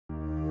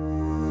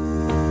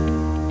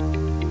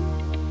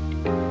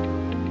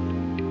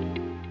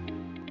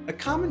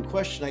common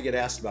question I get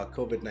asked about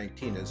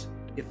COVID-19 is,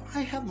 if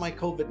I have my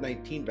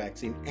COVID-19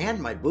 vaccine and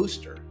my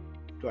booster,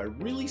 do I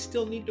really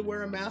still need to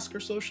wear a mask or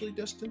socially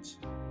distance?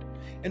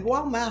 And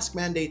while mask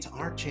mandates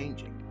are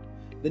changing,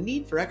 the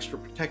need for extra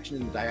protection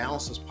in the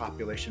dialysis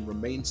population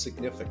remains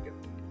significant.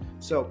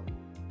 So,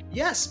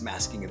 yes,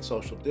 masking and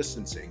social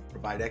distancing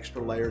provide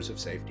extra layers of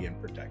safety and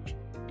protection.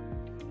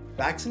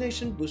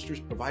 Vaccination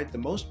boosters provide the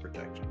most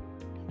protection,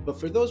 but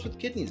for those with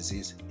kidney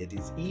disease, it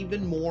is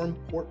even more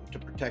important to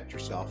protect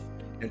yourself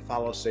and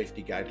follow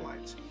safety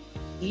guidelines,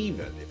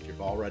 even if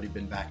you've already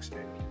been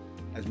vaccinated.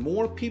 As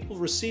more people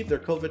receive their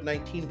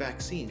COVID-19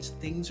 vaccines,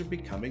 things are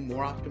becoming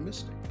more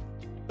optimistic.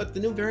 But the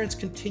new variants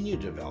continue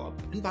to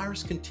develop and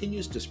virus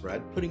continues to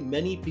spread, putting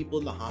many people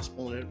in the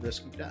hospital and at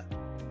risk of death.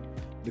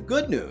 The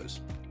good news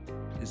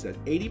is that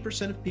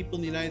 80% of people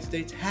in the United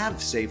States have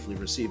safely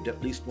received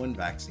at least one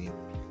vaccine,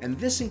 and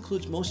this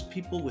includes most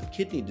people with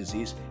kidney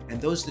disease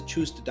and those that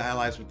choose to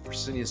dialyze with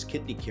Fresenius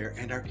Kidney Care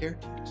and our care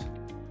teams.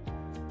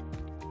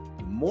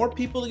 The more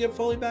people to get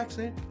fully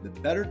vaccinated, the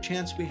better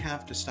chance we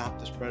have to stop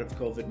the spread of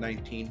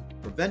COVID-19,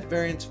 prevent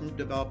variants from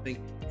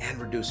developing,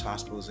 and reduce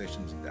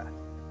hospitalizations and death.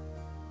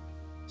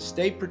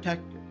 Stay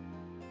protected.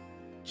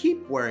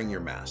 Keep wearing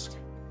your mask.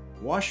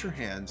 Wash your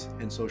hands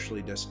and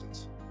socially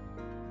distance.